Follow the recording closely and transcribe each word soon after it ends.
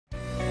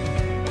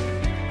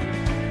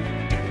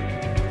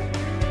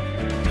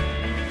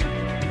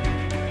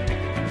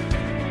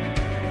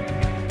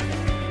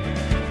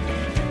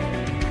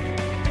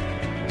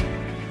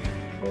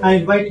I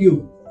invite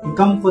you to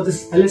come for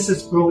this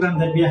LSS program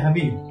that we are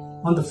having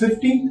on the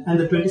 15th and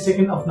the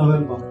 22nd of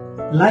November.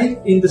 Life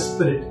in the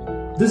Spirit.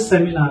 This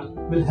seminar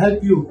will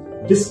help you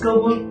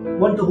discover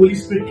what the Holy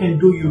Spirit can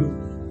do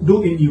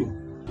in you.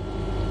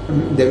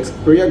 The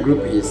prayer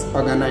group is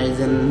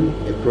organizing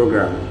a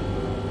program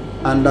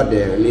under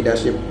the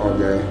leadership of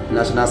the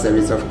National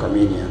Service of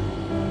Communion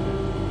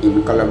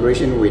in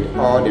collaboration with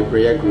all the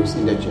prayer groups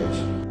in the church.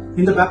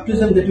 In the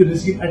baptism that you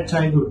received at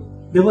childhood,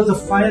 there was a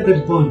fire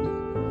that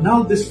burned.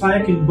 Now this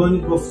fire can burn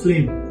into a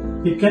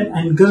flame. It can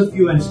engulf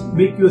you and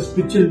make you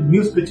a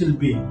new spiritual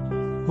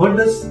being. What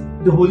does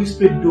the Holy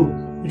Spirit do?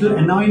 It will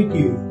anoint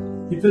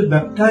you. It will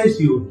baptize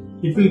you.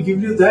 It will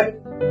give you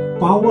that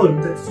power,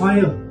 that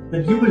fire,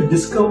 that you will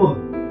discover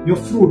your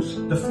fruits,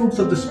 the fruits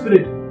of the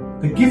Spirit,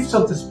 the gifts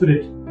of the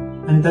Spirit,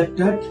 and that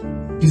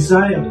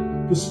desire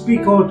to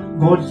speak out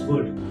God's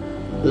word.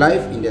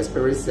 Life in the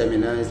Spirit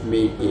Seminar's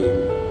main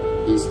aim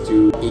is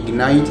to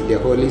ignite the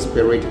Holy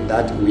Spirit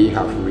that we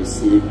have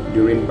received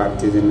during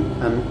baptism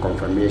and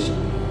confirmation.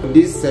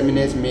 This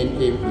seminar's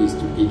main aim is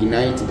to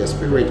ignite the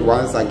Spirit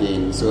once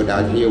again so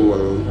that He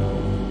will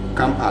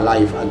come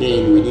alive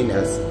again within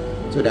us,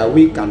 so that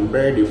we can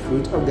bear the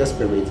fruit of the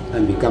Spirit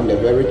and become the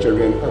very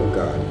children of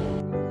God.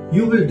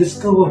 You will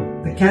discover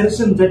the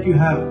charisms that you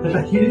have that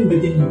are hidden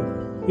within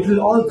you. It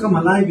will all come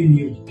alive in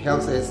you. It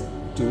helps us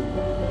to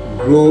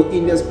grow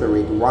in the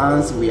Spirit.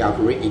 Once we have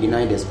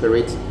reignited the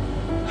Spirit,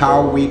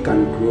 how we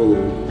can grow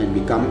and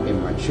become a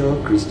mature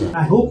Christian.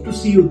 I hope to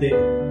see you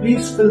there.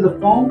 Please fill the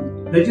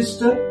form,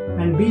 register,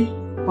 and be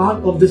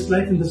part of this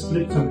Life in the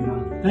Spirit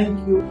seminar.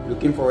 Thank you.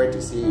 Looking forward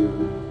to see you.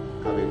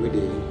 Have a good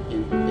day.